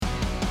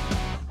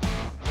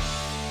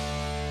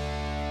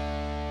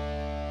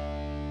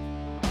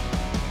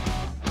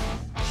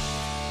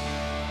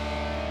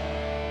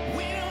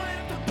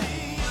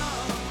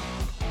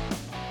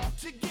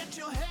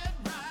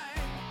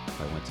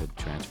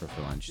Whopper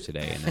for lunch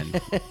today, and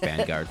then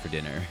Vanguard for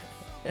dinner.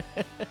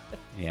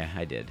 Yeah,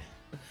 I did.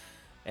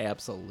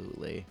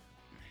 Absolutely.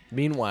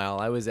 Meanwhile,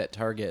 I was at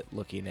Target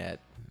looking at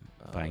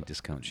Buying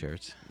discount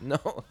shirts. no,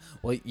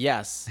 well,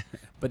 yes,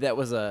 but that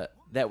was a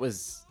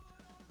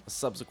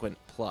subsequent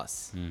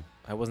plus.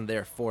 I wasn't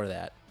there for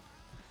that.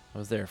 I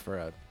was there for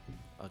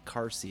a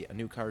car seat, a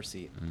new car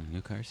seat.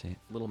 New car seat.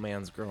 Little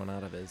man's growing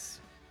out of his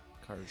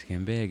car. It's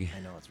getting big. I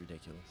know, it's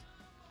ridiculous.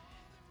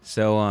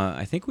 So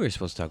I think we were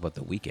supposed to talk about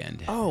the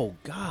weekend. Oh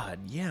God,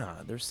 yeah.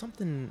 There's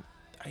something.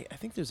 I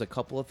think there's a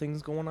couple of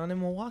things going on in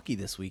Milwaukee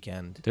this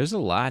weekend. There's a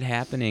lot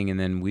happening, and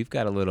then we've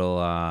got a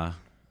little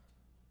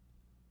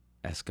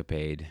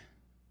escapade.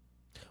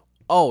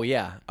 Oh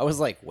yeah, I was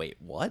like, wait,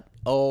 what?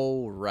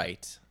 Oh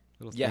right.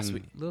 Little Yes, thing,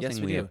 we little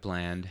thing we do. have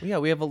planned. Yeah,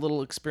 we have a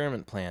little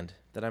experiment planned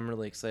that I'm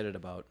really excited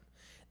about.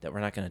 That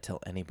we're not going to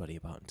tell anybody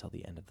about until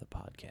the end of the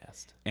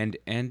podcast. And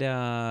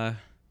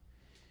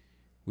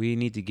we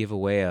need to give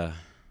away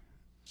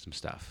some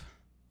stuff.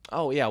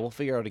 Oh yeah, we'll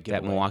figure out a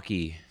giveaway. That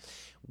Milwaukee.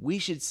 We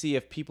should see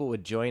if people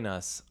would join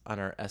us on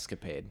our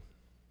escapade.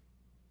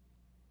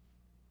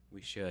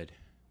 We should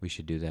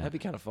do that. That'd be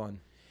kind of fun.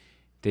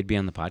 They'd be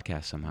on the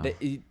podcast somehow.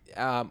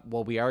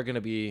 Well, we're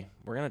going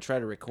to try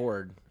to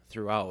record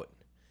throughout.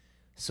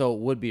 So it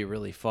would be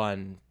really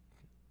fun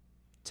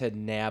to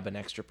nab an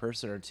extra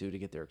person or two to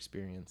get their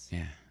experience.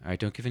 Yeah. All right,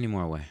 don't give any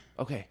more away.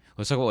 Okay.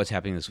 Let's talk about what's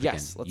happening this weekend.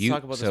 Yes, let's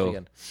talk about this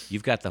weekend.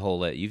 You've got the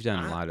whole. You've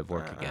done a lot of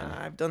work again.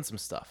 I've done some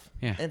stuff.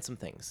 Yeah. And some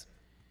things.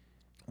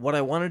 What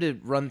I wanted to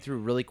run through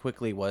really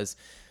quickly was,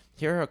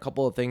 here are a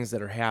couple of things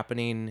that are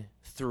happening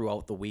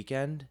throughout the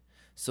weekend.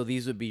 So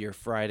these would be your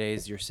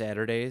Fridays, your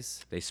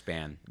Saturdays. They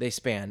span.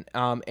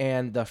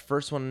 And the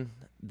first one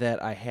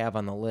that I have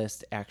on the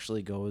list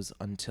actually goes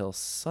until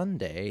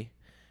Sunday.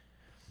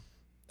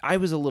 I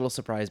was a little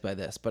surprised by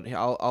this, but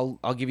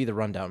I'll give you the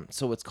rundown.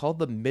 So it's called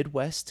the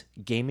Midwest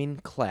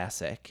Gaming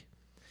Classic,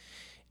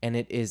 and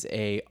it's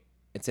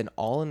an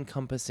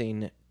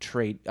all-encompassing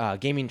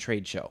gaming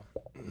trade show.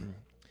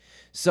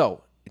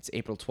 So it's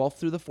April 12th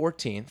through the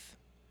 14th.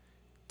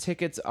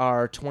 Tickets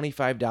are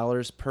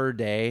 $25 per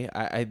day.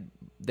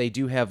 They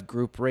do have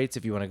group rates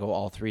if you want to go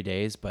all 3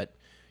 days, but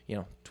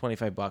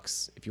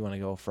 $25 if you want to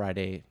go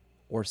Friday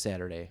or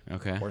Saturday,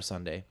 Okay. or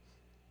Sunday.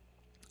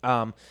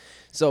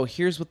 So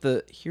here's what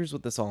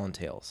this all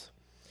entails.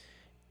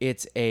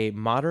 It's a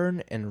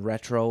modern and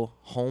retro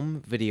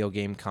home video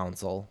game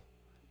console,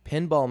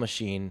 pinball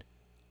machine,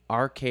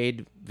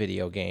 arcade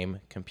video game,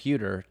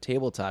 computer,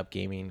 tabletop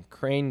gaming,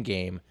 crane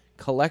game,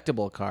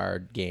 collectible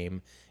card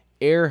game,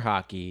 air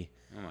hockey.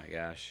 Oh my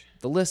gosh.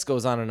 The list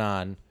goes on and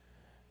on.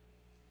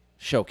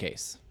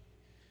 Showcase.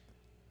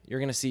 You're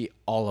going to see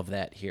all of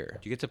that here.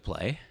 Do you get to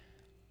play?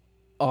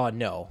 Oh,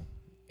 no.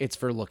 It's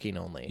for looking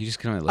only. You just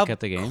can only look at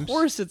the games? Of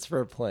course it's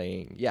for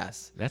playing.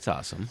 Yes. That's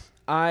awesome.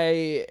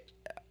 I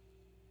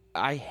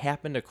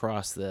happened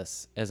across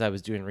this as I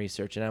was doing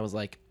research, and I was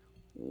like,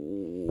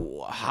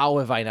 how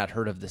have I not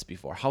heard of this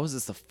before? How is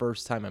this the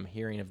first time I'm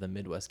hearing of the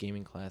Midwest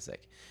Gaming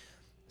Classic?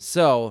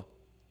 So,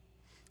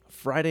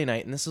 Friday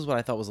night, and this is what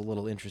I thought was a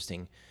little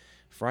interesting.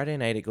 Friday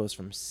night, it goes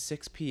from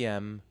 6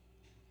 p.m.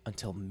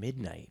 until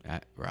midnight.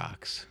 That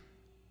rocks.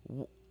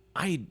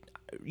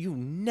 You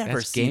never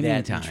That's see gaming that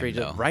in time, trade,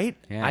 though. right?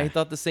 Yeah. I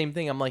thought the same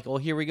thing. I'm like, well,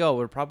 here we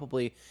go.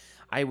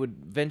 I would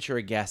venture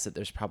a guess that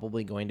there's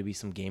probably going to be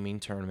some gaming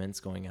tournaments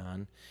going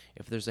on.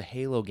 If there's a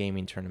Halo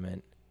gaming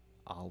tournament,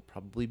 I'll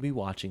probably be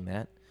watching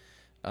that.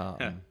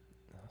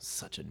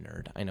 Such a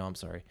nerd. I know, I'm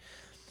sorry.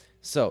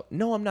 So,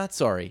 no, I'm not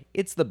sorry.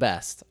 It's the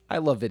best. I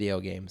love video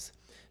games.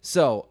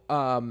 So,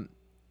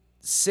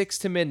 6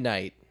 to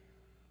midnight,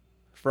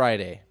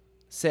 Friday.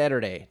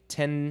 Saturday,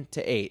 10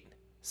 to 8.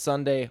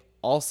 Sunday,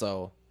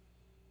 also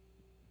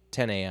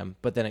 10 a.m.,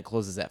 but then it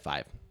closes at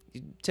 5.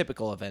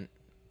 Typical event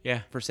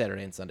Yeah. for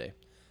Saturday and Sunday.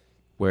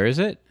 Where is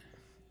it?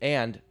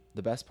 And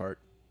the best part,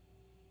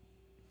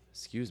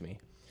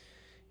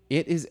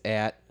 it is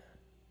at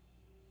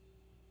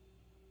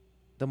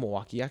the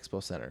Milwaukee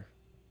Expo Center.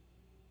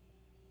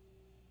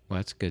 Well,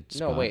 that's a good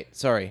spot. No, wait,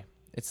 sorry.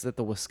 It's at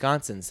the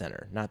Wisconsin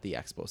Center, not the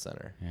Expo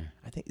Center. Yeah.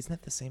 I think, isn't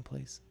that the same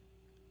place?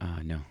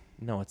 No.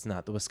 No, it's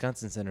not. The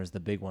Wisconsin Center is the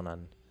big one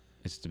on.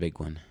 It's the big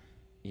one.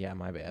 Yeah,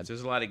 my bad.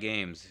 There's a lot of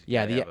games.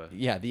 Yeah,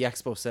 the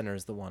Expo Center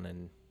is the one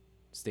in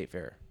State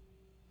Fair.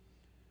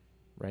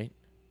 Right?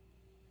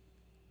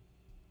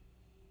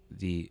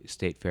 The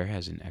State Fair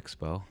has an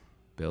expo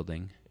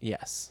building.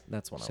 Yes,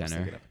 that's what I was Center.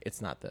 thinking of.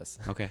 It's not this.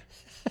 Okay.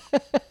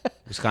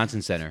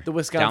 Wisconsin Center. The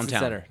Wisconsin Downtown.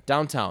 Center.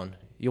 Downtown.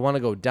 You want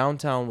to go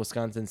downtown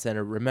Wisconsin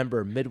Center.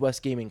 Remember,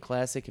 Midwest Gaming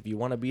Classic. If you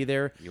want to be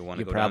there, You wanna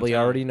you go probably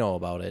downtown? already know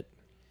about it.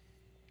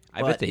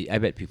 I bet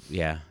people,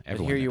 yeah. But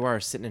Everyone. here you are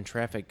sitting in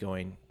traffic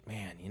going,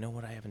 man, you know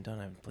what I haven't done?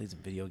 I haven't played some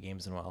video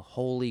games in a while.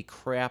 Holy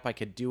crap, I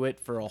could do it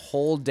for a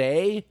whole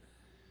day.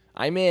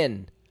 I'm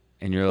in.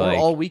 And you're Or like,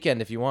 all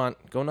weekend if you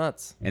want. Go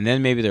nuts. and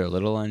then maybe they're a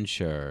little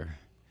unsure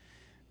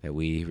that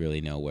we really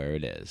know where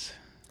it is.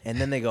 And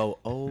then they go,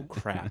 oh,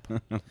 crap.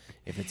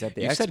 If it's at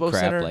the You Expo said crap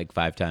Center, like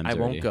 5 times I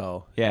already. won't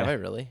go. Yeah. Have I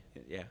really?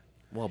 Yeah.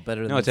 Well,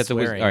 better than No, it's at the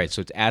swearing. all right.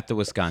 So it's at the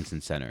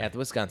Wisconsin Center. At the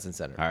Wisconsin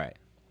Center. All right.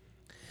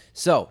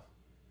 So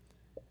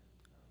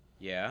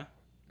Yeah.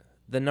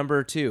 the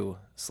number 2/2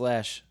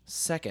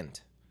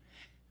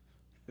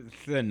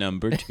 The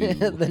number 2.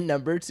 the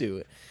number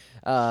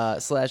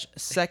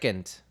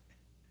 2/2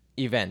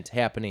 event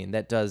happening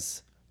that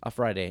does a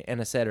Friday and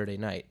a Saturday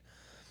night.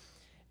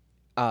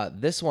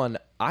 This one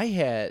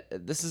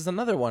this is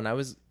another one I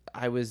was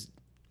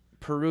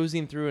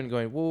perusing through and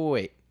going,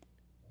 wait.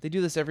 They do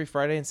this every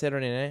Friday and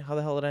Saturday night? How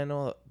the hell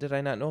did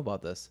I not know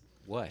about this?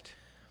 What?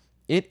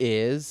 It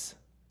is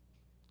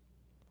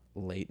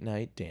Late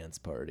Night Dance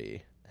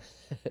Party.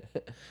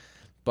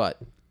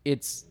 But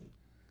it's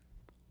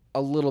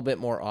a little bit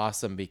more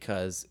awesome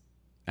because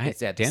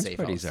it's at the Dance safe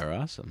parties house. are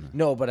awesome.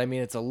 No, but I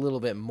mean it's a little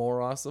bit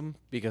more awesome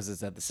because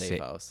it's at the safe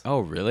house.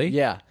 Oh, really?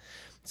 Yeah.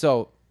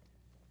 So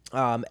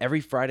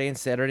every Friday and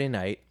Saturday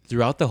night.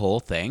 Throughout the whole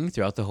thing?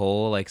 Throughout the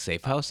whole like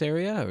safe house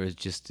area? Or is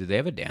just do they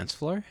have a dance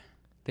floor?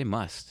 They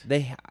must. They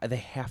have to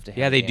have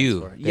Yeah, a they dance do.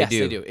 floor. They Yes, do.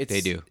 they do. It's They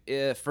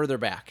do. Further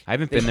back. I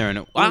haven't been there in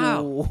a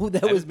wow. Ooh,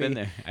 that I was haven't me. been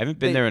there. I haven't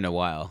been there in a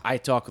while. I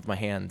talk with my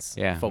hands,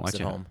 Yeah, folks watch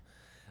at out.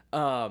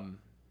 home.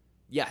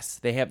 Yes,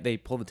 they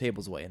pull the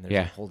tables away and there's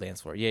Yeah. a whole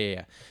dance floor.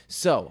 Yeah.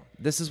 So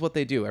this is what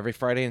they do every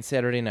Friday and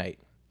Saturday night.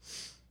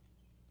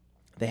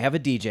 They have a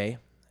DJ.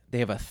 They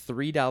have a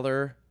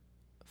 $3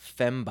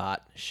 Fembot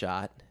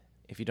shot.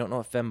 If you don't know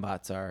what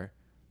Fembots are,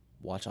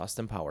 watch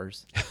Austin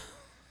Powers.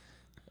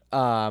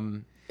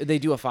 They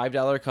do a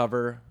 $5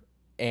 cover,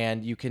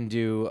 and you can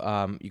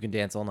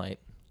dance all night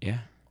Yeah.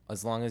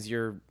 as long as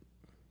your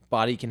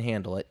body can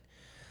handle it.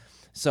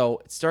 So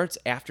it starts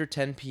after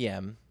 10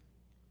 p.m.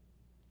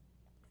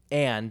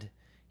 And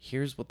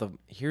here's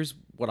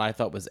what I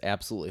thought was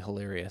absolutely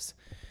hilarious.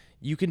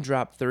 You can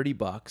drop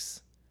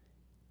 $30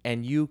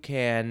 and you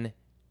can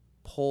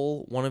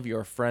pull one of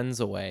your friends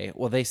away.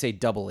 Well, they say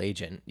double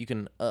agent. You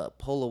can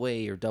pull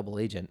away your double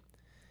agent.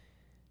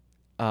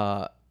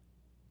 For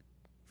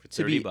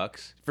To be-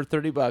 $30. For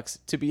 $30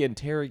 to be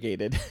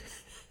interrogated.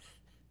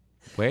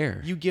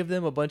 Where? You give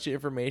them a bunch of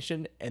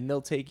information and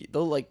they'll take you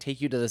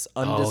to this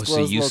undisclosed so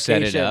you location.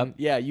 set it up?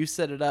 Yeah, you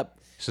set it up.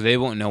 So they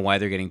won't know why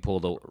they're getting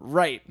pulled a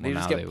Right. They Well,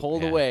 just now get they-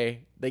 pulled yeah.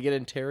 away. They get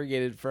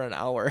interrogated for an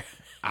hour.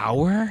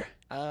 hour?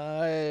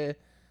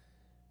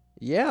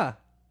 Yeah.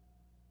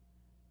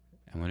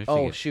 I wonder if they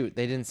Oh get, shoot,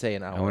 they didn't say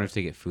an hour. I wonder if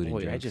they get food and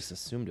Boy, drinks. I just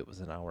assumed it was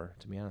an hour,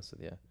 to be honest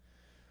with you.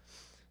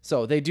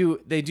 So they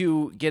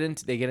get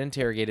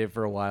interrogated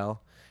for a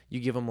while. You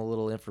give them a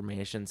little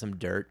information, some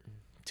dirt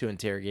to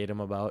interrogate them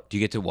about. Do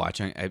you get to watch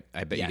on?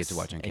 I bet you get Yes, to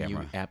watch on and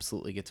camera. you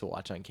absolutely get to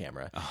watch on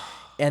camera.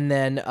 And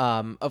then,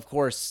 of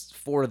course,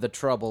 for the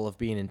trouble of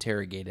being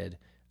interrogated,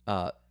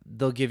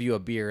 they'll give you a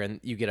beer and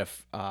you get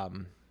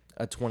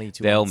a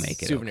 22 They'll ounce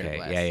make it souvenir okay.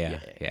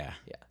 glass. Yeah.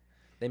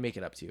 They make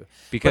it up to you.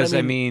 Because, But,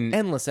 I mean-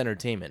 endless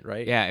entertainment,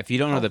 right? Yeah, if you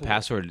don't know the Also-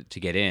 password to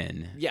get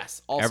in,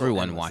 Yes. Also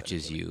everyone endless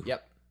watches entertainment. you.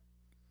 Yep.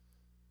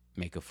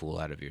 make a fool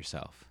out of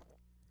yourself.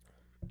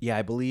 Yeah,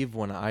 I believe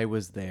when I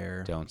was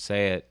there. Don't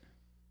say it.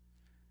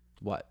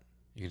 What?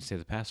 You can say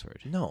the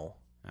password. No.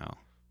 Oh.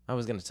 I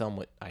was going to tell them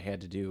what I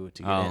had to do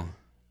to get Oh. in.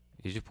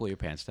 Did you pull your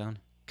pants down?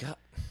 God.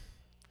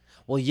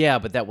 Well, yeah,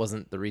 but that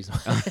wasn't the reason.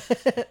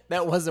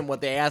 That wasn't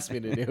what they asked me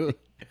to do.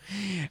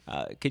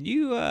 Can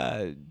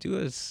you do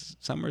a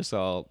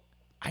somersault?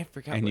 I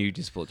forgot. And what- you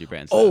just pulled your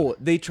pants down. Oh,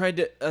 they tried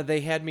to.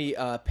 They had me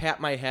pat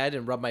my head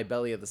and rub my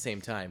belly at the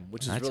same time,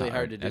 which is That's really hard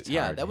hard. to do. That's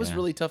yeah, hard, that was yeah.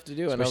 really tough to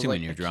do. And I was Especially when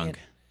like, you're I drunk.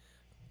 can't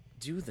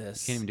do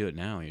this. You can't even do it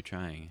now. You're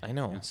trying. I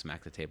know. You'll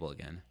smack the table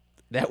again.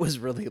 That was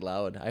really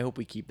loud. I hope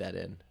we keep that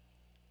in.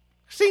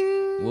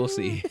 Sing! We'll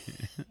see.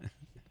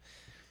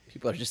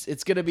 People are just.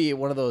 It's gonna be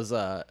one of those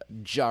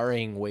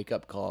jarring wake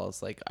up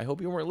calls. Like, I hope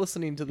you weren't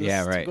listening to this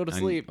Yeah, right. to go to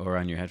sleep. Or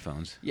on your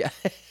headphones, Yeah.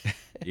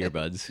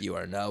 earbuds. You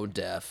are now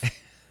deaf.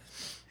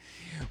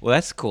 Well,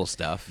 that's cool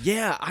stuff.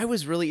 Yeah, I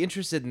was really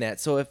interested in that.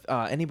 So if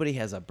anybody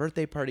has a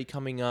birthday party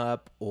coming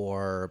up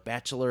or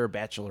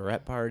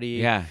bachelorette party,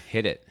 Yeah,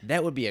 hit it.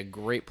 that would be a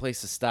great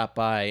place to stop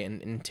by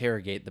and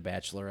interrogate the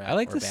bachelorette I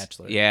like or this.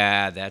 bachelor.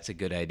 Yeah, that's a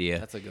good idea.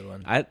 That's a good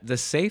one. The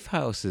safe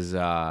house is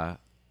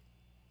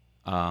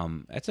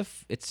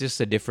it's just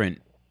a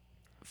different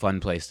fun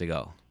place to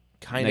go.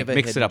 Kind Like, of a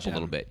mix it hidden up gem. a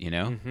little bit, you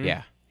know?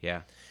 Mhm.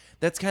 Yeah.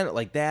 That's kind of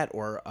like that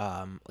or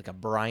like a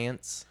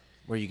Bryant's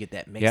where you get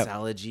that Yep.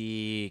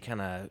 mixology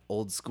kind of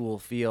old school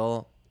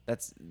feel.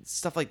 That's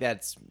stuff like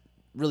that's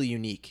really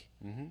unique.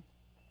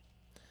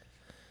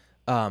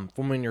 From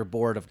when you're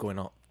bored of going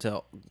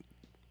to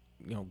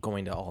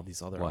all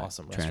these other What?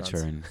 awesome Transfer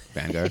restaurants.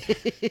 and Vanguard,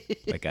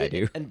 like I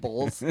do, And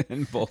bowls.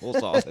 and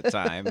bowls all the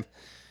time.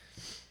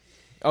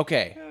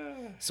 Okay.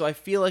 So I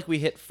feel like we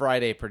hit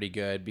Friday pretty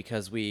good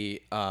because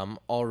we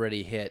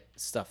already hit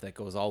stuff that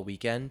goes all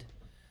weekend.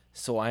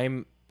 So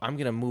I'm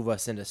gonna move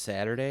us into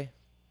Saturday.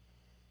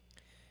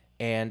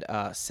 And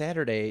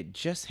Saturday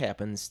just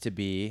happens to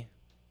be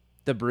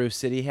the Brew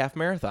City Half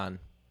Marathon.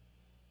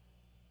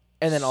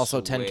 And then also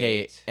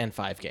 10K Sweet. and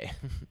 5K.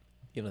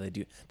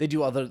 they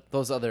do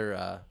those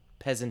other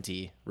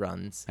peasanty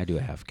runs. I do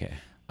a half K.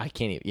 I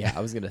can't even. Yeah, I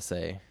was gonna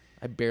say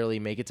I barely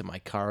make it to my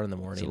car in the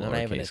morning, a and I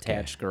have an lowercase K.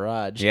 attached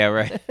garage. Yeah,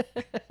 right.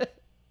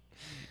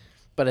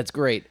 But it's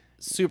great.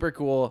 Super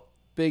cool.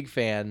 Big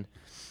fan.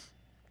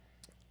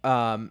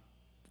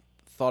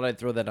 Thought I'd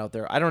throw that out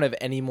there. I don't have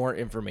any more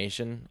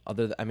information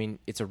other than, I mean,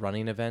 it's a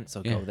running event,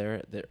 so Yeah. go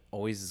there. There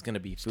always is going to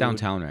be food. It's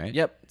downtown, right?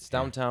 Yep, it's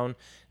downtown.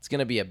 It's going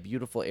to be a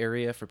beautiful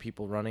area for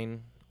people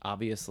running,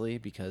 obviously,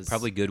 because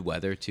Probably good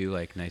weather too,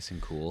 like nice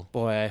and cool.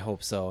 boy, I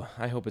hope so.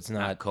 I hope it's Not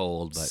not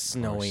cold, but or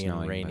snowy and snowing,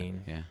 but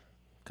raining. yeah,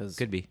 Because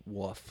could be.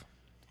 woof.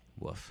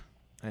 Woof.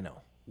 I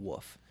know.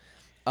 Woof.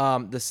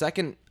 The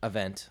second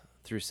event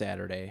through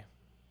Saturday,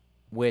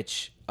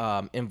 which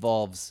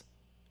involves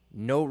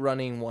no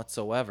running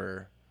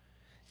whatsoever,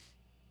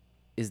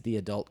 is the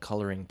adult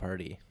coloring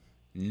party.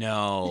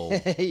 No.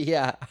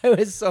 Yeah, I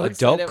was so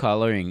Adult excited.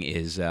 coloring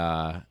is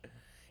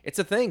It's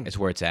a thing. it's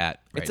where it's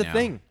at right It's a now.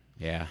 thing.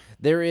 Yeah.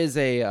 There is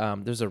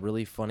there's a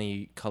really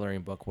funny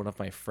coloring book one of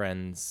my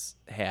friends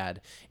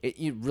had.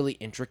 Really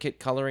intricate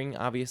coloring,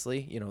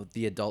 obviously,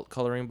 the adult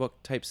coloring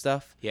book type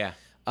stuff. Yeah.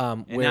 Where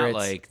And not it's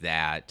like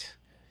that.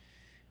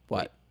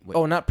 what? wait.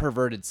 Oh, not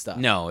perverted stuff.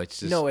 No, it's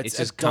just No, it's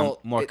just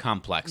adult- more it-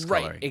 complex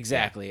Right, coloring.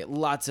 exactly.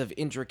 Lots of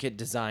intricate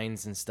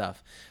designs and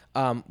stuff.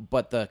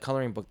 But the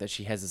coloring book that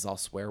she has is all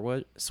swear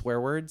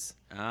words.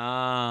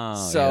 Yeah.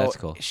 Oh, So yeah, that's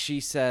cool. she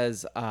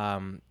says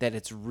that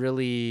it's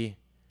really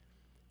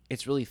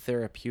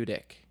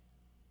therapeutic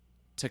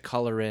to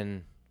color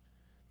in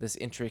this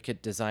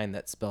intricate design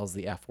that spells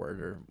the F word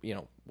or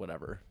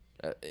whatever,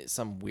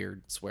 some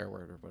weird swear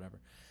word or whatever.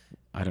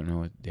 I don't know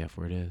what the F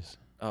word is.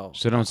 Oh,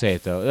 So don't say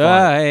it though.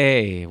 Fun.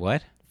 Hey,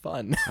 what?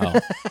 fun. Oh,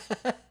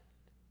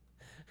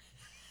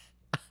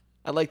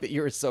 I like that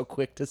you were so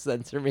quick to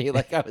censor me,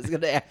 like I was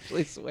gonna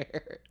actually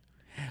swear.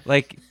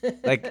 like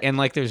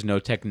there's no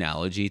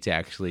technology to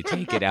actually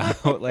take it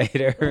out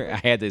later.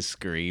 I had to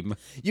scream.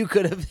 You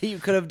could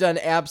have done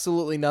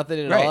absolutely nothing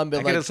at Right. all I and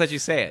been could like, have let you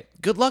say it.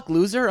 "Good luck,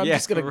 loser. I'm Yeah,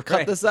 just gonna cut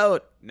right. this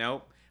out."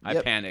 Nope. I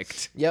Yep.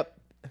 panicked. Yep,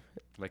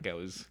 Like I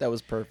was that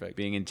was perfect.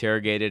 being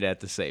interrogated at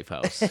the safe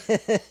house.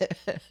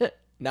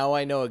 Now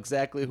I know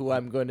exactly who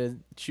I'm going to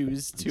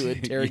choose to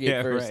interrogate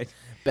Yeah, first. right.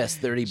 Best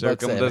 30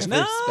 bucks I've ever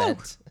Circumvent- No!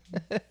 spent.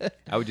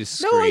 I would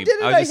just No, scream. I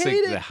didn't. would I just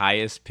hate the it.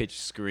 highest pitched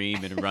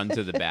scream and run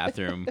to the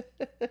bathroom.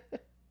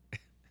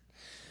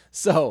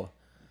 So,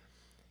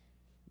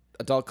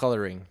 adult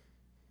coloring.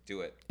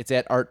 Do it. It's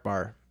at Art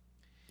Bar,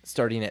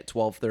 starting at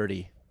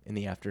 12:30 in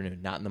the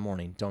afternoon, not in the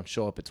morning. Don't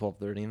show up at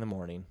 12:30 in the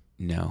morning.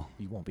 No.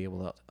 You won't be able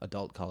to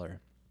adult color.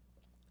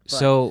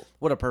 So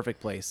What a perfect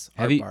place.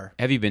 have Art you Bar.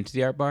 have you been to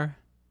the art bar?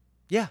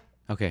 Yeah.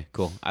 Okay,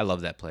 cool. I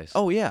love that place.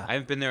 Oh yeah. I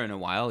haven't been there in a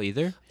while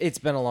either. It's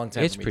been a long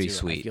time. It's for me pretty too.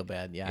 sweet. I feel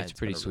bad. Yeah, it's been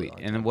pretty a really sweet. long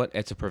And time. then what?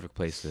 It's a perfect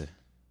place to.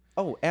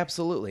 Oh,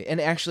 absolutely. And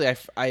actually,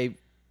 I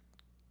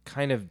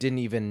kind of didn't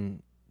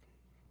even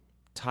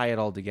tie it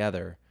all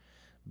together.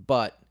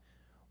 But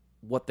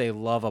what they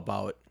love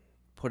about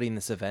putting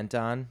this event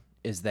on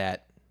is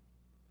that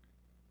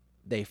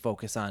they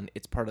focus on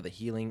it's part of the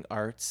healing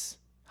arts,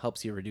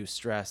 helps you reduce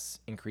stress,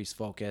 increase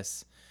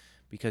focus,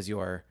 because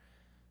you're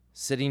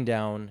sitting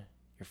down,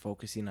 you're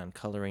focusing on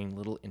coloring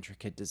little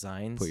intricate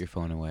designs. Put your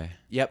phone away.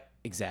 Yep,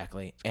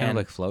 exactly. Kind of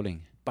like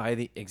floating. by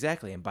the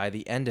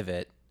end of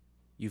it,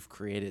 you've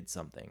created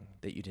something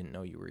that you didn't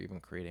know you were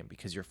even creating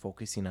because you're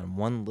focusing on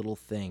one little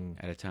thing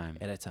At a time.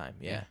 at a time.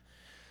 Yeah.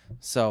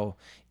 So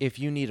if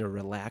you need a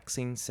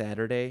relaxing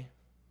Saturday,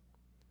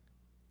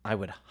 I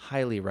would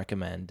highly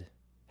recommend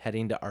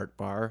heading to Art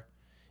Bar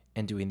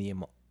and doing the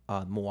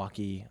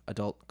Milwaukee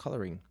adult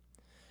coloring.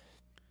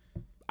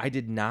 I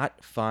did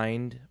not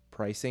find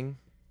pricing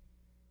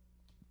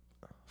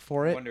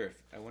for I it.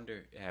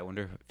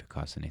 wonder if it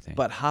costs anything.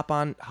 But hop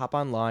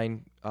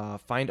online,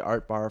 find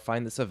Art Bar,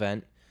 find this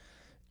event,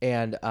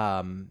 and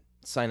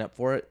sign up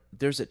for it.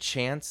 There's a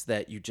chance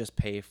that you just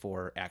pay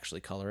for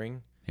actually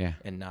coloring yeah,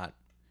 and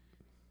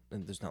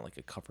there's not like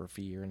a cover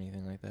fee or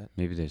anything like that.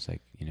 maybe there's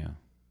like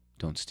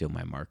don't steal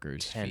my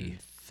markers fee.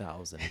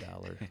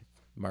 $10,000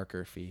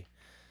 marker fee.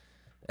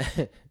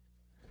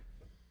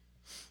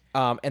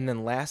 And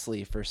then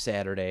lastly for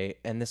Saturday,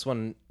 and this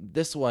one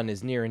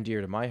is near and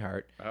dear to my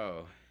heart.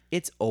 Oh,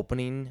 It's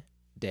opening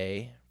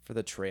day for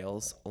the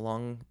trails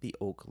along the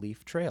Oak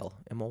Leaf Trail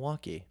in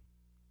Milwaukee.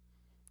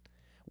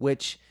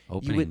 Which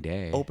Opening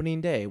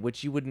day,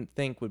 which you wouldn't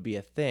think would be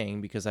a thing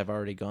because I've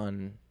already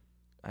gone.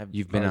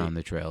 you've been on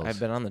the trails. I've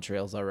been on the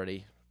trails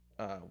already.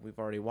 We've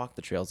already walked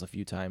the trails a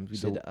few times. We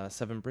So- did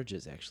Seven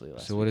Bridges actually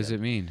last. So what does weekend.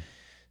 it mean?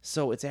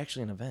 So it's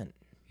actually an event.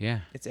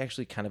 Yeah. It's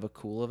actually kind of a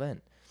cool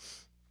event.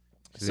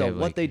 So they So have,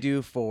 what like- they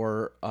do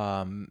for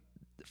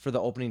the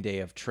opening day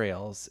of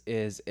trails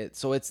is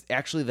it's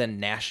actually the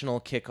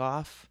national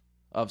kickoff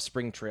of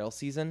spring trail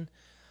season.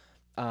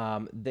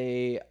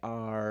 They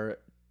are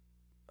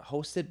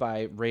hosted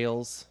by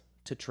Rails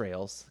to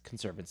Trails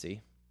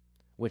Conservancy,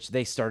 which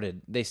they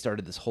started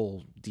this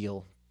whole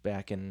deal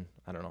back in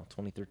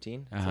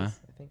 2013. it Uh-huh. says,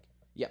 I think.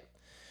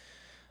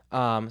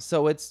 Yep.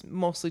 So it's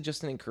mostly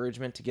just an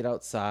encouragement to get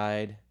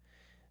outside.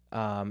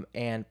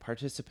 And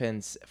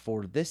participants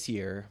for this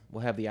year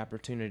will have the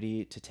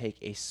opportunity to take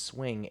a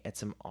swing at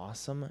some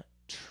awesome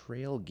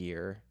trail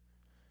gear,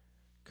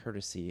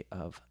 courtesy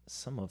of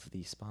some of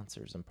the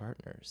sponsors and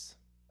partners,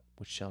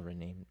 which shall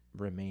remain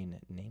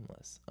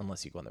nameless,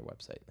 unless you go on their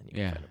website. Then you can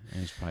Yeah, find them.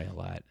 there's probably a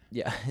lot.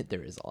 Yeah,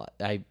 there is a lot.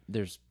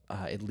 There's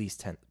at least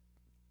 10.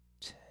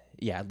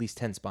 Yeah, at least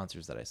 10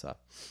 sponsors that I saw.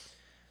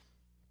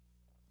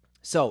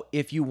 So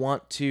if you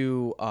want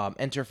to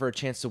enter for a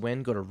chance to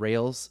win, go to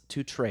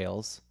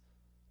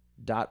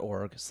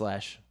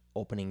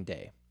rails2trails.org/opening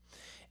day.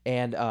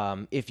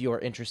 And if you're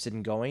interested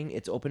in going,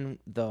 it's open.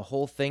 The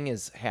whole thing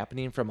is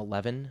happening from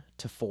 11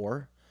 to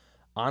 4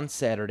 on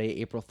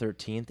Saturday, April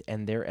 13th,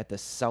 and they're at the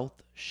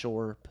South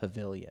Shore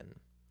Pavilion.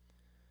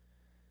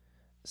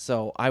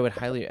 So I would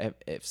highly,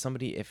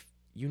 if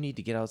you need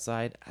to get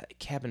outside,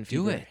 cabin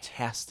fever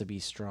has to be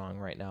strong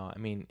right now. I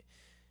mean,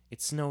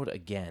 it snowed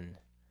again.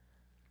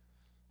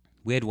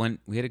 We had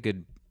a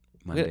good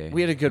Monday.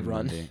 We had a good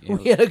run. Yeah.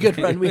 We had a good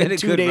run. We had a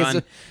 2 good days.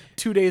 run.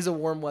 2 days of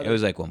warm weather. It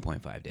was like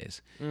 1.5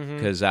 days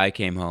because I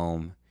came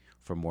home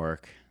from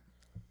work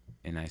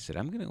and I said,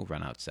 I'm going to go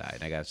run outside.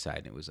 I got outside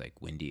and it was like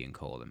windy and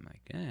cold. I'm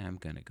like, I'm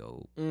going to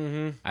go.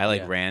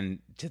 I ran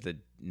to the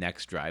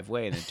next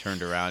driveway and then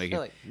turned around. You're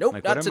like,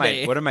 nope, not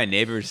today. What are my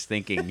neighbors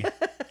thinking?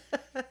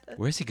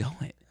 Where's he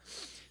going?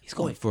 He's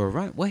going for a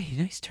run. Wait,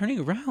 he's turning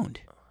around.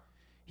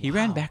 He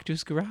ran back to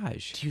his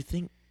garage. Do you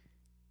think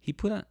he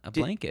put on a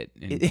blanket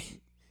and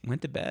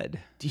went to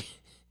bed? Do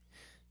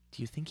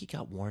you think he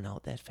got worn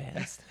out that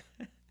fast?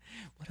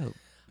 How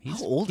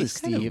old is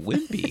kind of Steve?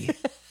 Wimpy.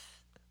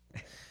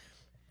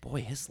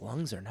 Boy, his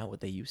lungs are not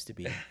what they used to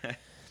be.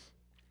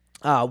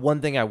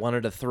 One thing I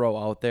wanted to throw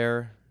out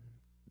there,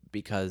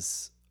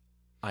 because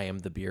I am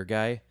the beer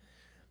guy,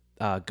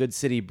 Good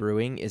City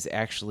Brewing is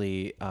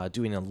actually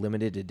doing a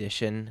limited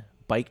edition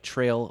Bike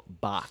Trail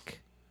Bach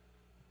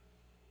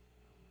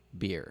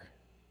beer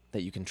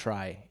that you can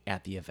try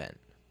at the event.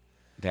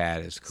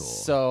 That is cool.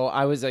 So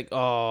I was like,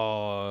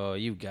 oh,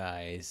 you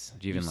guys.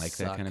 Do you even like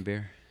suck. that kind of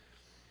beer?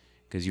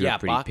 Because you were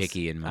pretty Bach's,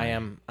 picky in my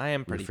I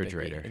am pretty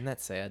refrigerator. Picky. Isn't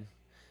that sad?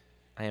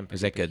 I am.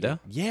 Is that good though?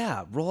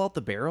 Yeah. Roll out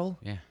the barrel.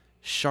 Yeah.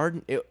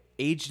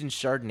 Aged in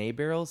Chardonnay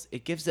barrels,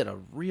 it gives it a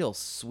real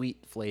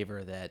sweet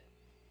flavor that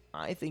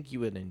I think you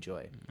would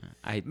enjoy.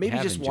 Maybe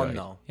just enjoyed. one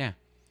though. Yeah.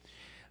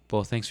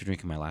 Well, thanks for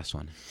drinking my last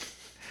one.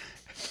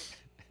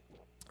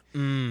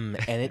 And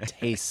it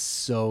tastes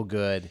so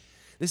good.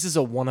 This is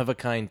a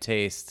one-of-a-kind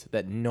taste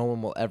that no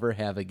one will ever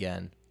have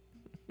again.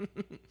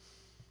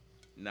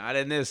 Not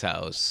in this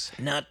house.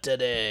 Not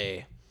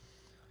today.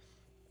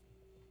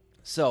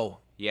 So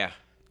Yeah.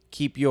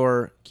 keep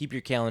your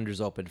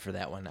calendars open for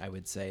that one. I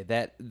would say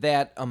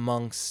that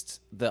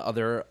amongst the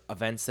other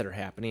events that are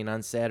happening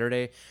on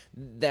Saturday,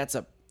 that's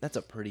a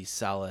pretty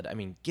solid. I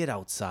mean, get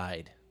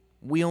outside.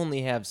 We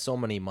only have so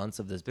many months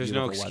of this. There's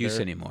no beautiful excuse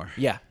weather. anymore.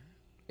 Yeah,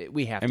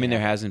 we have. I mean, there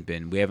hasn't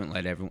been. We haven't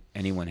let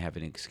anyone have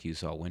an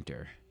excuse all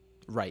winter.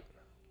 Right.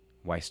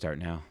 Why start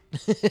now?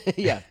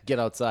 Yeah, get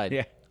outside.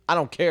 Yeah. I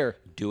don't care.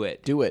 Do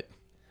it. Do it.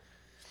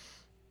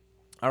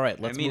 All right,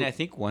 let's move. I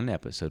think one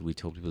episode we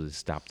told people to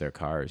stop their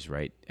cars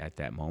right at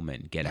that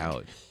moment and get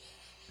out.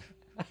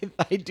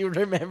 I do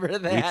remember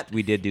that.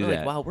 We did do We're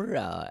that. like,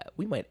 wow,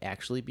 we might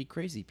actually be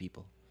crazy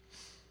people.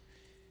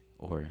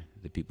 Or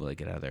the people that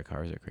get out of their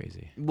cars are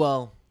crazy.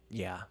 Well,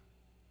 yeah.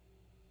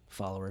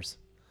 Followers.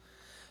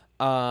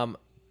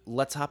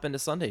 Let's hop into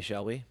Sunday,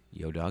 shall we?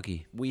 Yo,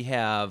 doggy. We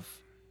have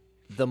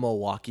the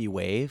Milwaukee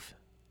Wave.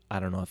 I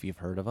don't know if you've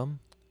heard of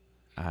them.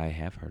 I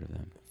have heard of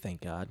them.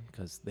 Thank God,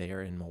 because they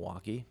are in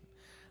Milwaukee.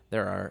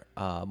 They're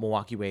our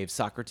Milwaukee Wave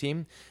soccer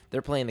team.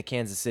 They're playing the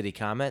Kansas City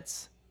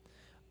Comets.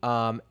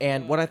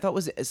 And what I thought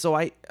was, so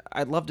I'd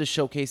love to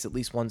showcase at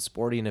least one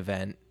sporting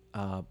event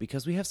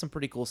because we have some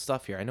pretty cool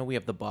stuff here. I know we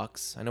have the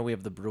Bucks. I know we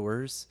have the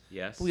Brewers.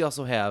 Yes. But we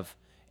also have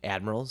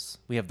Admirals.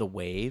 We have the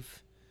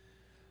Wave.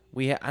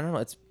 I don't know.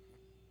 It's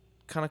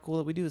kind of cool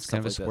that we do this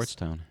stuff Kind of a like sports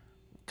this. town.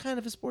 Kind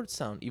of a sports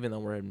town, even though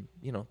we're in,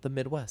 the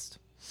Midwest.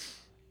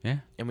 Yeah.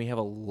 And we have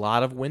a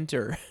lot of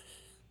winter.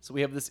 So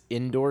we have this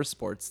indoor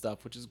sports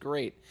stuff, which is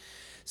great.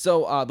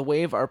 So the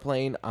Wave are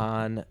playing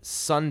on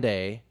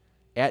Sunday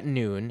at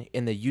noon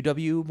in the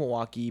UW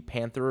Milwaukee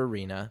Panther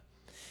Arena.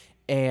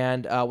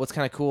 And what's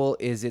kind of cool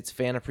is it's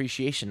Fan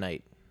Appreciation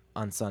Night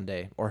on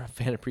Sunday, or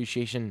Fan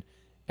Appreciation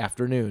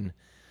Afternoon.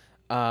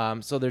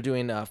 So they're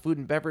doing a food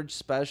and beverage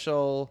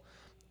special.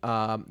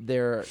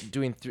 They're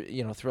doing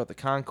throughout the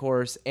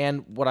concourse.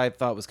 And what I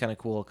thought was kind of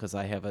cool, because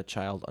I have a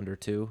child under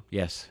 2,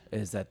 Yes.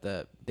 is that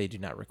they do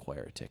not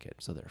require a ticket,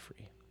 so they're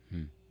free.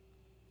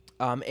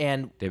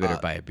 And They better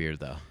buy a beer,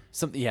 though.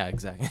 yeah,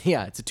 exactly.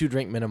 Yeah, it's a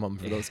 2-drink minimum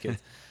for those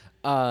kids.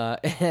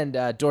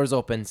 And doors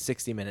open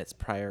 60 minutes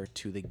prior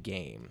to the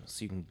game,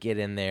 so you can get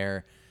in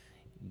there,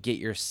 get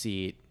your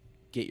seat,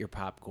 get your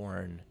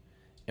popcorn,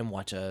 and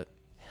watch a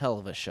hell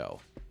of a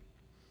show.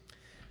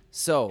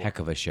 So Heck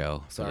of a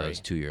show for Sorry. those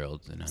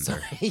 2-year-olds and under.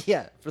 Sorry.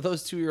 Yeah, for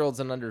those 2-year-olds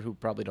and under who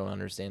probably don't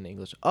understand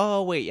English.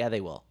 Oh wait, yeah,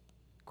 they will.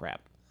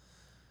 Crap.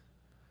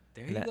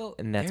 There And you that- go.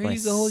 And that's there my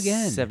you go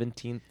again.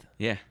 17th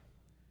Yeah.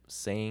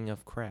 saying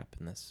of crap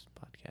in this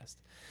podcast.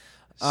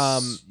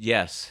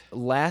 Yes.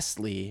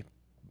 Lastly,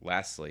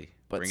 Lastly.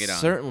 but Bring it on.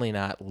 certainly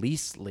not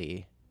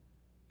leastly.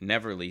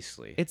 Never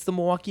leastly. It's the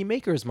Milwaukee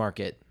Makers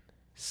Market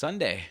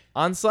Sunday.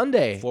 on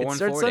Sunday. It 414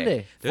 starts day.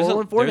 Sunday. There's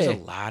 414 a day.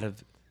 lot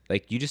of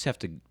you just have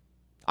to.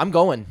 I'm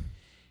going.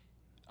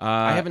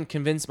 I I haven't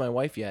convinced my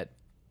wife yet.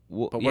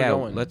 Well, but we're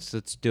going. Let's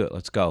do it.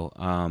 Let's go.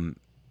 I'm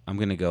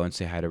gonna go and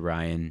say hi to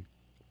Ryan,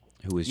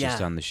 who was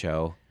just on the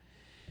show.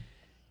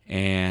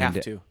 And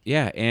Have to.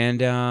 Yeah, and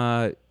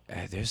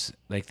there's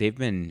they've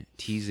been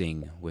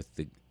teasing with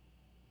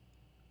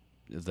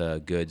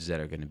the goods that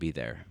are gonna be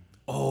there.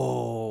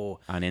 Oh,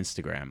 on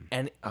Instagram.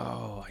 And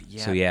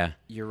yeah. So yeah,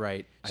 you're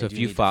right. So I if do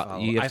you need to follow,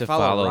 you have I to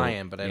follow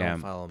Ryan, but I yeah.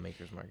 don't follow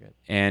Makers Market.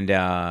 And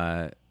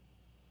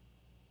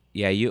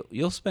yeah,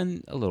 you'll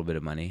spend a little bit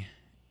of money,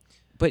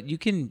 but you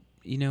can,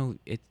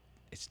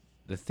 it's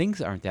the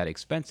things aren't that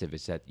expensive.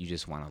 It's that you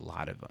just want a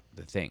lot of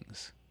the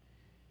things.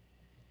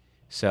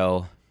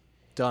 So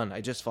done.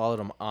 I just followed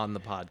him on the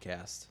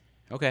podcast.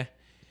 Okay.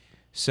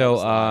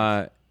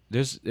 So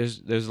there's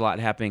a lot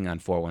happening on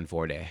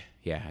 414 Day.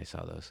 Yeah, I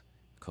saw those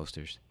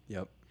coasters.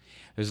 Yep.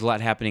 There's a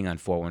lot happening on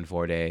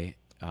 414 Day,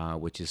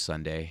 which is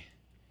Sunday.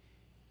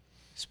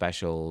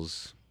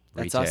 Specials,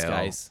 That's retail, us,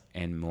 guys.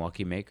 And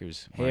Milwaukee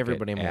Makers. Hey,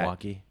 everybody in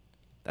Milwaukee.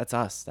 That's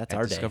us. That's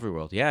our day. Discovery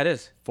World. Yeah, it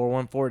is.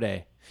 414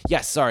 Day.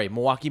 Yes, sorry.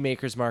 Milwaukee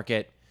Makers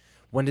Market.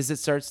 When does it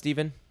start,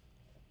 Steven?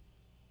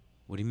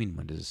 What do you mean,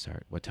 when does it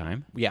start? What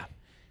time? Yeah.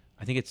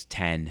 I think it's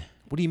 10.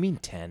 What do you mean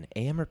 10?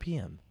 AM or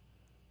PM?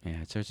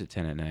 Yeah, it starts at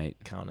 10 at night.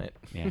 Count it.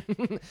 Yeah.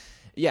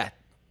 Yeah.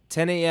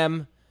 10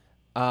 a.m.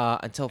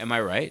 Until Am I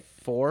right?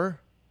 4.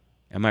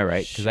 Am I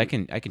right? Because I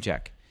can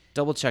check.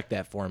 Double check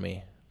that for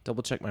me.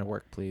 Double check my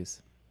work,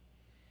 please.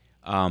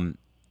 I'm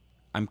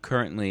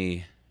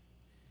currently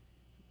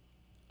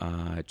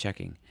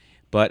checking,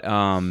 but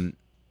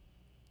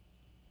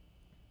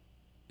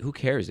who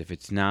cares if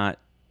it's not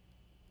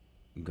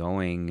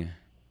going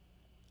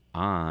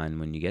on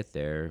when you get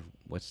there?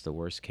 What's the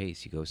worst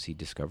case? You go see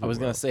Discovery World. I was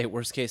going to say,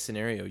 worst case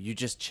scenario, you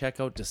just check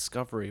out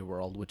Discovery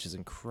World, which is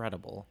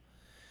incredible.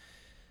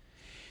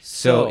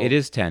 So it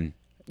is 10.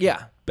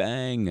 Yeah.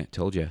 Bang.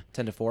 Told you.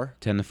 10 to 4?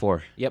 10 to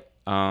 4. Yep.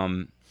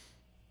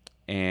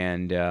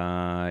 And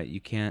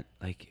you can't,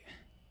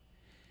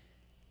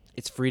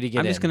 it's free to get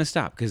in. I'm just going to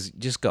stop because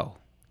just go.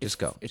 Just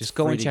go. Just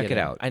go and check it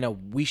out. I know.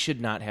 We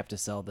should not have to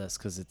sell this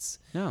because it's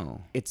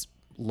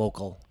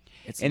local.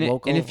 It's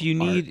local. And if you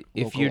need, art,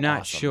 if local you're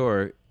not awesome.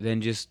 sure, then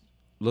just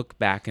look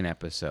back an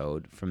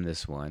episode from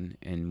this one,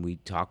 and we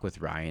talk with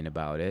Ryan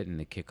about it and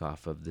the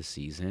kickoff of the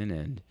season,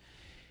 and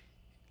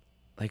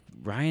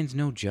Ryan's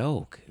no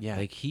joke. Yeah.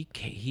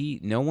 He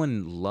no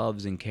one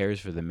loves and cares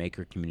for the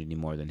maker community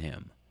more than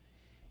him.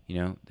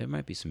 There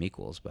might be some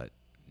equals, but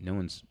no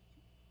one's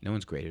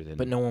greater than.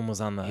 But no one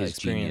was on the his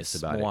Experience genius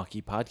about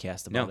Milwaukee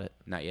podcast about it.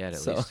 Not yet, at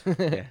So- least.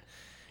 Yeah.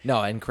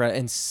 No,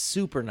 and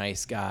super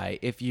nice guy.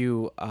 If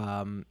you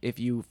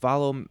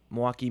follow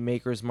Milwaukee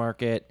Makers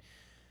Market,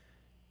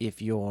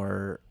 if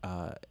you're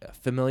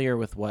familiar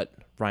with what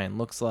Ryan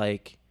looks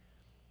like,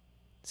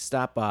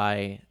 stop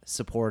by,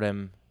 support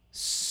him.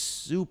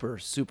 Super,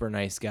 super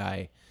nice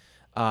guy.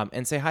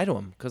 And say hi to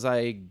him because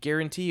I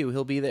guarantee you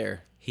he'll be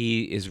there.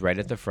 He is right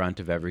at the front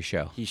of every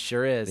show. He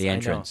sure is. The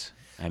entrance.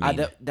 I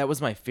know. That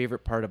was my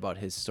favorite part about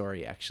his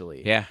story,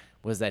 actually. Yeah.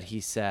 Was that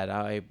he said,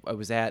 I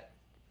was at,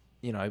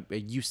 I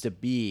used to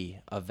be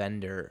a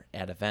vendor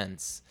at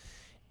events,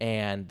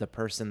 and the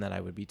person that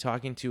I would be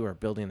talking to or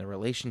building the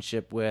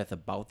relationship with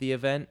about the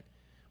event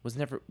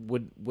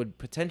would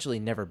potentially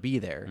never be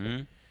there.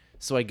 Mm-hmm.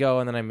 So I go,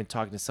 and then I'm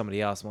talking to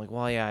somebody else. I'm like,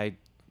 well, yeah, I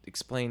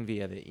explained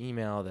via the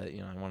email that,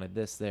 I wanted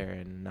this there,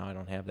 and now I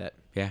don't have that.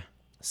 Yeah.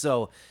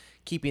 So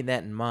keeping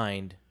that in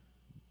mind,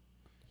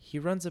 he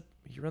runs a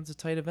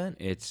tight event.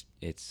 It's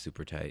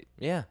super tight.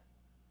 Yeah.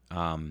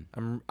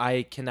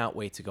 I cannot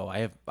wait to go.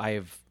 I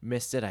have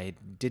missed it. I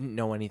didn't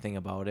know anything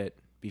about it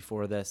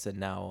before this, and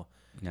now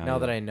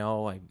that I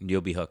know, you'll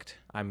be hooked.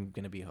 I'm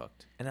gonna be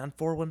hooked. And on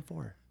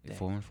 414 day.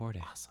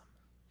 414 day. Awesome.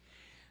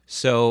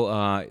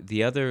 So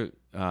the other,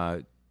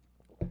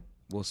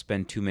 we'll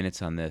spend 2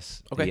 minutes on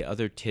this. Okay. The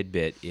other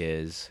tidbit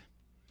is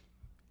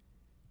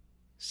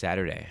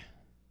Saturday,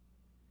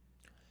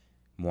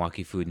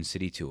 Milwaukee Food and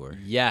City Tour.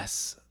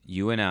 Yes.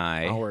 You and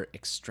I. Our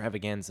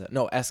extravaganza.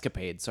 No,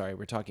 escapade. Sorry,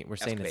 we're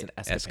saying it's an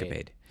escapade.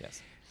 Escapade.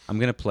 Yes. I'm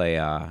gonna play.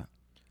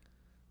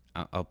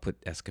 I'll put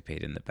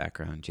Escapade in the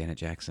background. Janet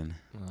Jackson.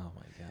 Oh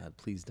my God!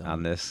 Please don't.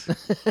 On this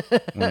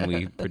when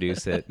we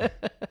produce it.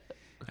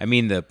 I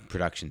mean, the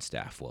production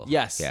staff will.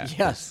 Yes. Yeah,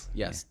 Yes.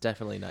 yeah.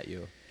 Definitely not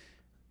you.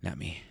 Not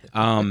me.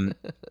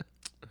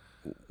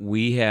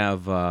 We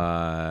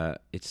have.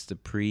 It's the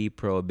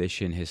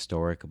pre-prohibition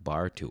historic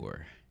bar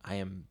tour. I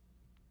am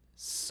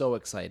so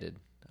excited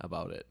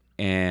about it.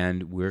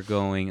 And we're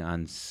going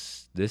on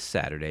this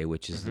Saturday,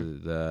 which is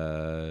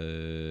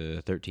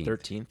the 13th.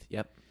 13th.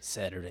 Yep.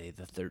 Saturday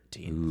the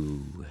 13th.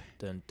 Ooh.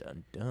 Dun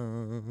dun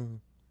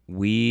dun.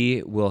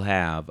 We will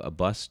have a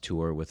bus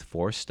tour with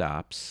 4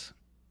 stops.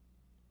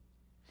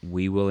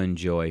 We will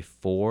enjoy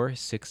 4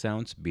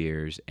 6-ounce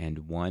beers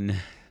and 1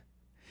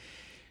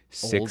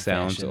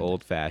 6-ounce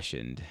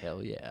old-fashioned.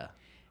 Hell yeah.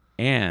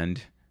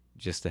 And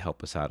just to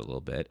help us out a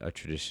little bit, a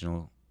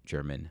traditional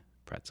German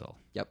pretzel.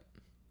 Yep.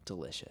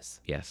 Delicious.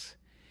 Yes.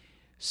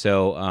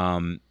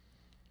 So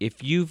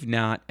if you've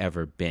not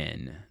ever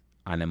been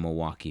on a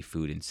Milwaukee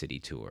Food and City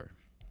tour,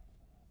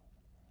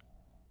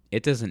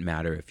 it doesn't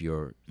matter if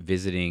you're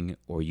visiting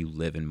or you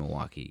live in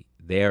Milwaukee.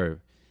 They're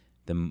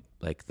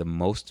the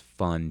most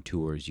fun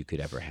tours you could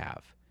ever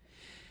have.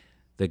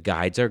 The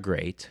guides are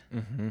great.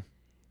 Mm-hmm.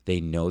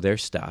 They know their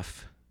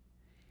stuff.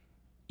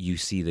 You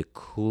see the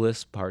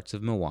coolest parts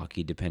of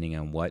Milwaukee depending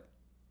on what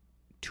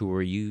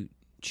tour you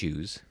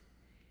choose.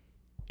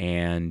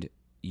 And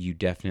you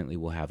definitely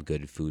will have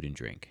good food and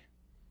drink.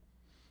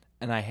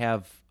 And I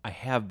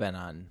have been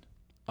on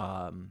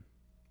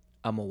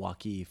a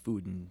Milwaukee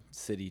Food and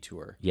City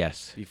tour.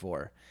 Yes.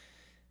 Before.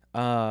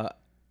 I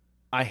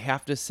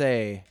have to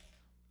say,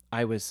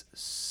 I was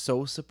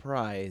so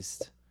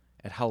surprised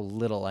at how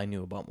little I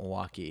knew about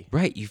Milwaukee.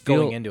 Right. You feel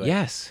going into it.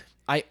 Yes.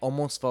 I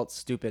almost felt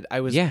stupid.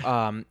 I was.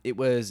 Yeah. It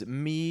was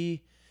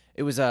me.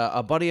 It was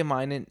a buddy of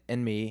mine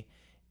and me,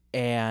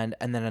 and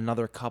then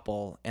another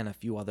couple and a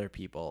few other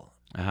people.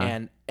 Uh-huh.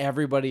 And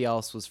everybody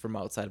else was from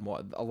outside.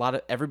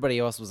 Everybody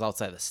else was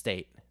outside the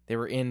state. They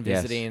were in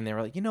visiting, and they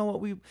were like, you know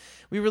what, we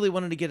really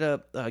wanted to get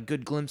a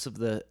good glimpse of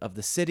the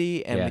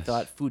city, and we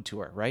thought food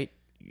tour, right?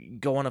 You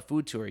go on a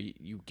food tour,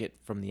 you get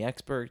from the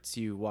experts,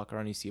 you walk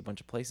around, you see a bunch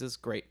of places,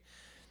 great.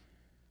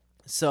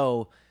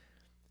 So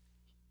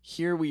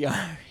here we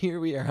are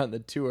on the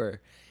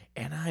tour,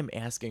 and I'm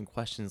asking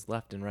questions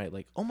left and right,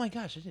 like, oh my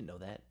gosh, I didn't know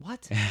that.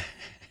 What?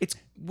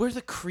 We're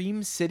the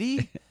Cream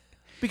City?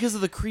 Because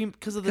of the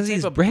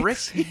type of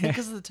bricks?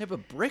 Because of the type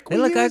of brick They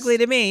look ugly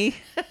to me.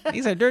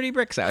 These are dirty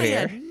bricks out here.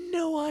 I had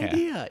no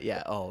idea.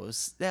 Yeah. Oh,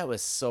 that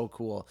was so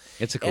cool.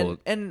 It's a cool.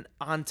 And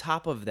on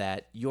top of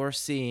that, you're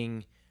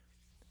seeing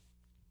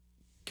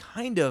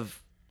kind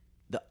of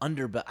the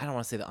underbelly. I don't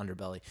want to say the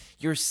underbelly.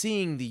 You're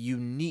seeing the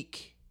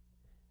unique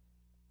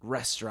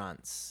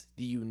restaurants,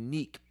 the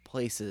unique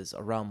places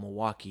around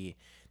Milwaukee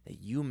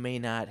that you may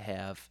not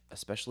have,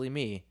 especially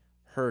me,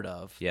 heard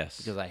of. Yes.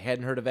 Because I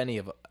hadn't heard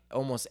of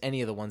almost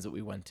any of the ones that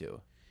we went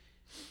to.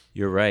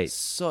 You're right.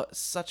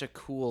 Such a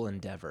cool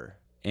endeavor.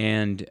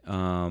 And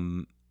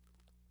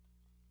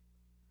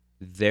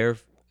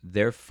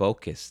their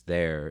focus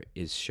there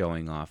is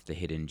showing off the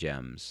hidden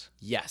gems.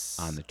 Yes.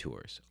 On the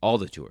tours. All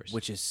the tours.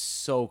 Which is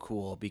so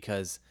cool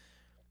because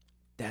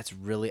that's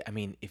really, I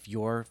mean, if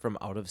you're from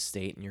out of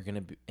state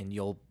and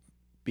you'll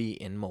be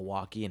in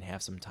Milwaukee and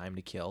have some time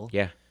to kill.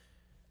 Yeah.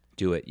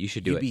 Do it. You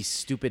should do it. You'd be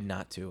stupid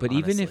not to. But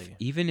honestly.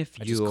 even if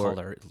I you're just called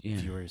our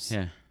viewers,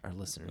 our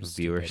listeners,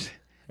 viewers,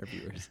 our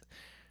viewers,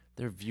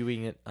 they're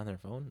viewing it on their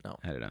phone. No,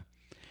 I don't know.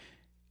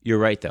 You're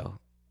right though.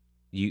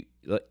 Even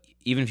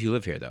if you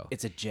live here though,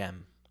 it's a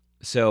gem.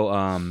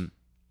 So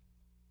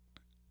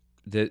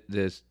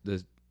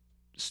the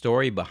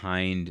story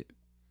behind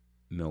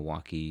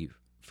Milwaukee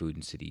Food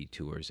and City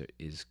tours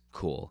is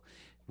cool,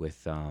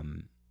 with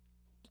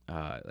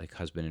like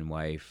husband and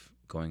wife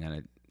going on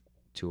a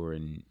tour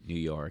in New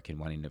York and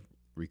wanting to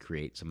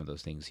recreate some of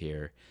those things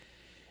here.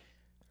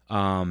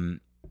 That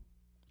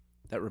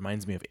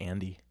reminds me of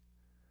Andy.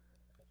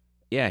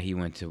 Yeah, he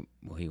went to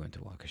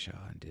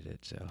Waukesha and did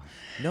it. So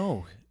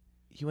no,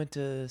 he went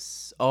to.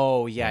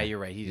 Oh yeah, you're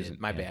right. He did.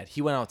 My bad.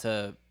 He went out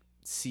to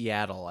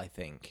Seattle, I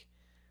think,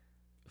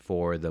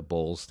 for the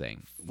Bulls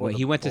thing.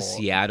 He went to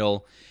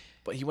Seattle,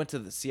 but he went to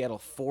the Seattle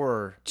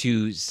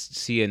to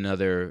see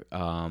another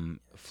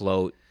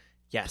float.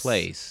 Yes.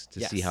 Place to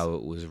see how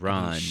it was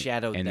run, and he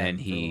shadowed and them then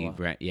he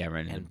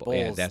ran into Bulls.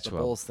 Yeah, that's the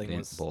where Bulls thing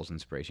was Bulls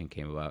inspiration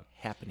came about.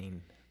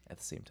 Happening at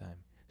the same time.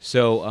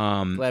 So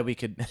glad we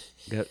could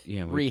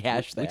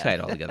rehash that. We tie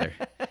it all together.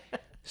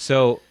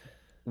 So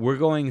we're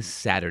going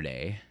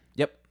Saturday.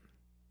 Yep.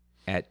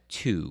 At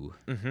 2.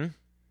 Mm-hmm. And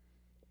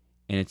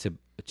it's a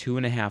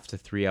 2.5 to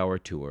 3 hour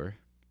tour.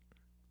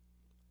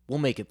 We'll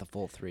make it the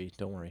full 3.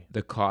 Don't worry.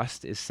 The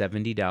cost is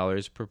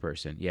 $70 per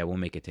person. Yeah, we'll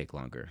make it take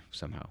longer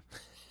somehow.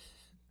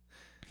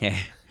 Yeah.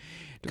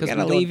 We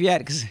gotta leave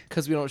yet?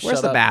 Because we don't.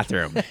 Where's the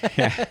bathroom?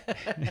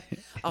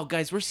 Oh,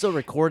 guys, we're still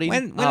recording.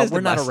 When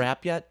we're not a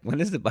wrap yet. When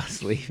is the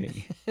bus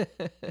leaving?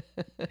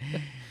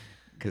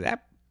 Because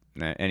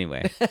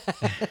anyway.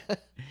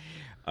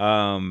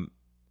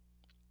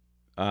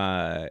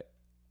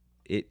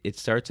 It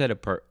starts at a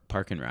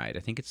park and ride. I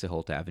think it's the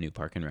Holt Avenue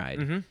Park and Ride.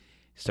 Mm-hmm.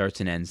 Starts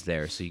and ends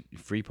there, so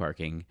free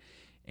parking,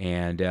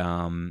 and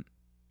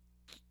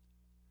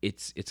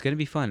it's going to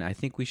be fun. I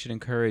think we should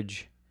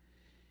encourage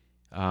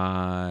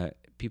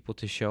people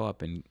to show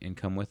up and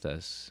come with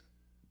us,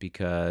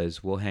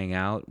 because we'll hang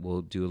out,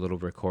 we'll do a little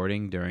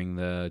recording during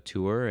the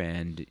tour,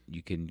 and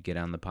you can get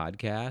on the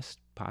podcast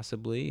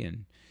possibly.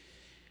 And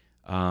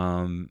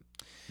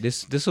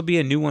this will be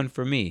a new one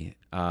for me,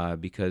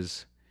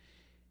 because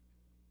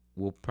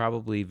we'll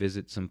probably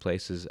visit some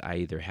places I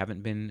either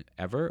haven't been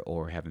ever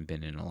or haven't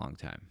been in a long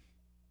time.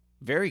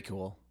 Very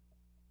cool.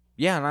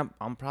 Yeah, and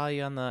I'm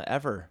probably on the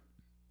ever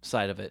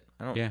side of it.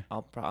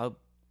 I'll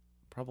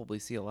probably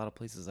see a lot of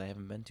places I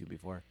haven't been to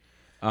before.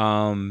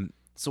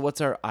 So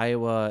what's our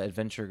Iowa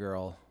Adventure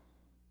Girl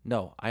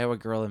No, Iowa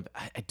Girl.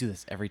 I do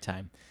this every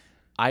time.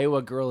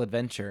 Iowa Girl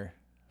Adventure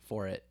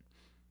for it.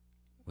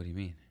 What do you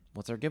mean?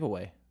 What's our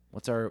giveaway?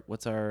 What's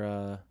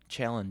our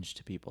challenge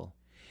to people?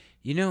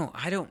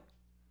 I don't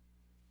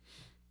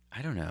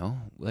know.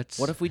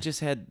 What if we just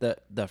had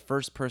the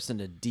first person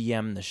to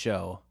DM the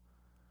show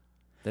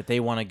that they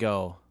want to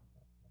go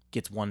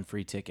gets one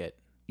free ticket?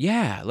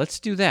 Yeah, let's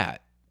do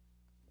that.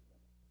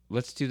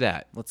 It's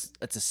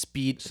a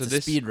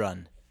speed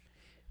run.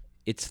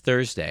 It's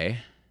Thursday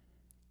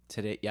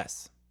Today,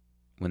 yes.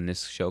 when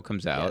this show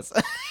comes out.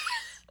 Yes.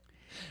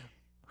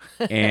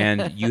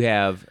 And you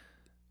have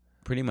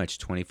pretty much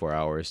 24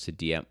 hours to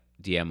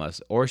DM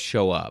us or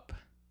show up.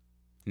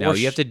 No,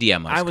 you have to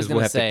DM us because we'll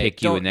have to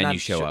pick you and then you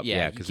show up.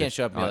 Yeah, you can't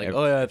show up and be like,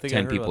 oh, yeah, I think 10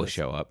 I heard people about this.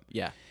 show up.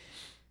 Yeah.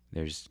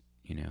 There's,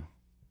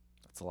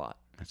 That's a lot.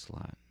 That's a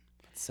lot.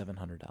 That's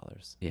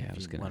 $700. Yeah,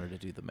 if you wanted to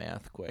do the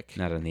math quick.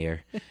 Not on the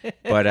air.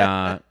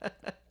 But,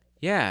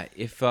 yeah,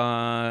 if,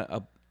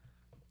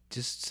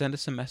 just send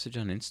us a message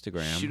on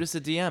Instagram. Shoot us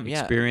a DM,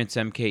 yeah. Experience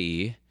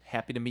MKE.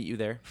 Happy to meet you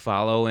there.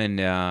 Follow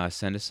and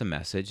send us a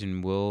message,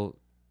 and we'll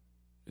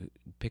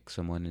pick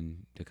someone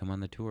to come on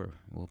the tour.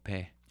 We'll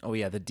pay. Oh,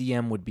 yeah, the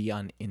DM would be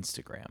on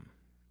Instagram.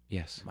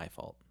 Yes. My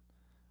fault.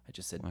 I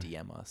just said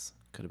DM us.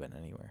 Could have been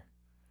anywhere.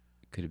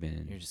 Could have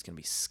been. You're just going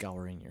to be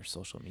scouring your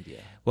social media.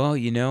 Well,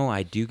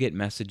 I do get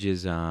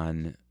messages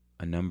on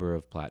a number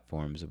of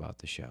platforms about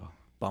the show.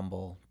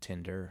 Bumble,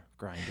 Tinder,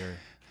 Grindr.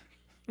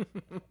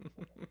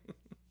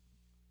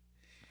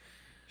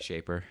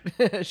 Shaper.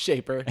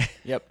 Shaper.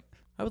 Yep.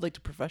 I would like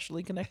to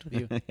professionally connect with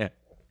you. Yeah.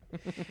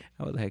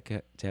 I would like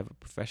to have a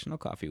professional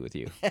coffee with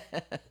you.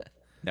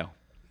 No.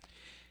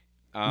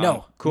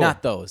 No, cool.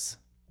 not those.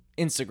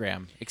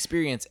 Instagram,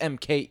 Experience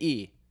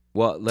MKE.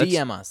 Well,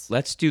 DM us.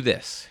 Let's do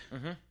this.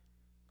 Mm-hmm.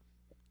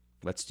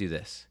 Let's do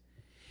this.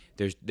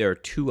 There are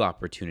two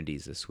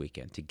opportunities this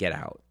weekend to get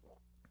out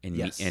and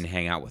and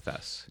hang out with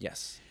us.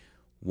 Yes.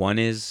 One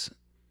is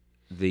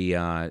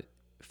the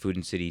Food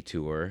and City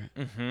tour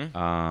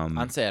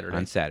on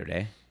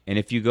Saturday. And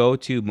if you go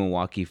to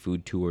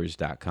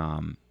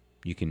MilwaukeeFoodTours.com,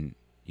 you can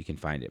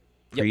find it.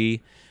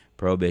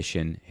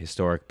 Pre-Prohibition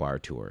Historic Bar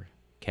Tour.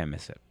 Can't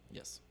miss it.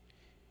 Yes.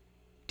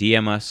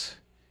 DM us,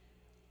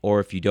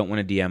 or if you don't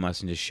want to DM us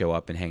and just show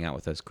up and hang out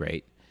with us,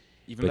 great.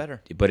 Even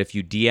better. But if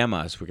you DM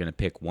us, we're going to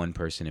pick one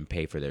person and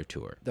pay for their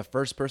tour. The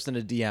first person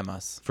to DM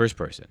us. First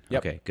person.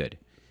 Yep. Okay, good.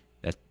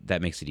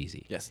 That makes it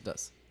easy. Yes, it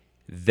does.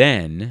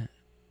 Then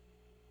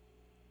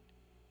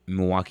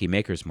Milwaukee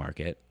Makers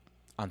Market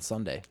on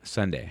Sunday.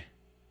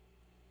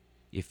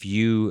 If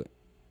you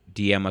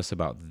DM us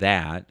about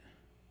that,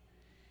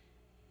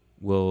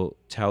 we'll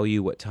tell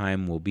you what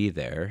time we'll be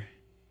there,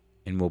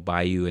 and we'll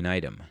buy you an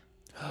item.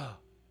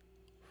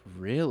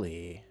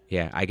 Really?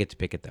 Yeah, I get to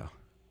pick it, though.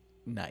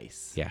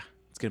 Nice. Yeah.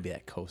 It's going to be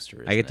that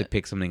coaster, I get to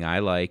pick something I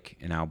like,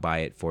 and I'll buy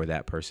it for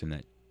that person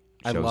that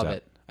shows up. I love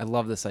it. I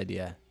love this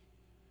idea.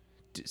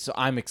 So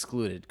I'm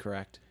excluded,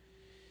 correct?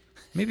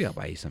 Maybe I'll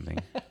buy you something.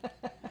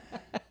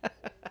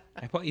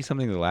 I bought you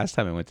something the last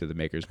time I went to the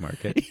Makers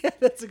Market. Yeah,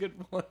 that's a good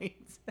point.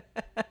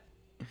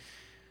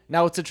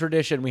 Now it's a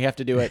tradition. We have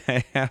to do it.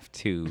 I have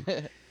to.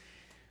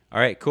 All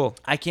right, cool.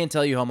 I can't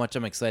tell you how much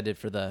I'm excited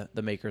for the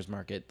Makers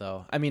Market,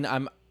 though. I mean,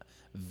 I'm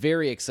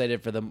very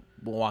excited for the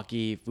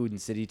Milwaukee Food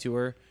and City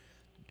tour.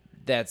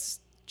 That's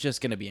just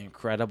going to be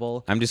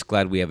incredible. I'm just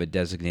glad we have a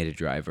designated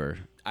driver.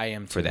 I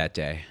am too. For that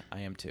day.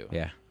 I am too.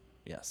 Yeah.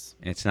 Yes.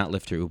 And it's not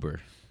Lyft or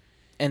Uber.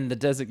 And the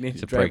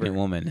designated driver pregnant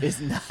woman. is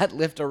not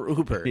Lyft or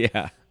Uber.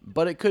 Yeah.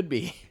 But it could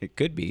be. It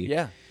could be.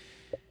 Yeah.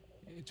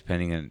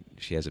 Depending on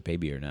if she has a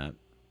baby or not.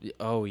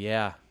 Oh,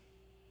 yeah.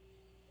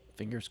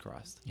 Fingers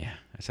crossed. Yeah.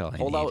 That's all I need.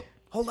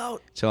 Hold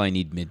out. That's all I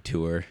need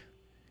mid-tour.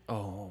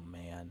 Oh,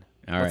 man.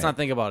 Let's not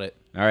think about it.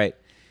 All right.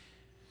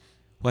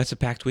 Well, it's a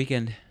packed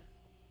weekend.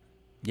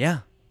 Yeah.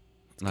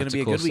 It's going to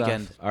be a good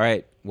weekend. All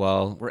right.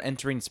 Well, we're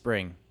entering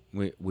spring.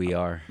 We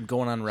are. I'm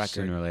going on record.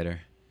 Sooner or later.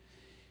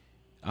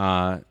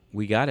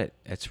 We got it.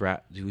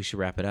 We should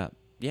wrap it up.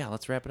 Yeah,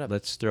 let's wrap it up.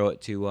 Let's throw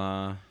it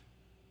to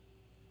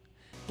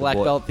Black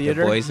Belt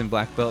Theater. The boys in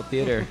Black Belt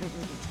Theater.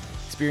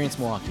 Experience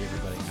Milwaukee,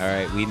 everybody. All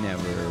right, we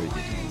never did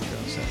an intro,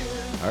 so.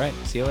 All right,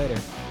 see you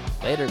later.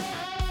 Later.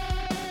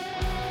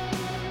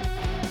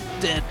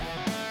 Dead.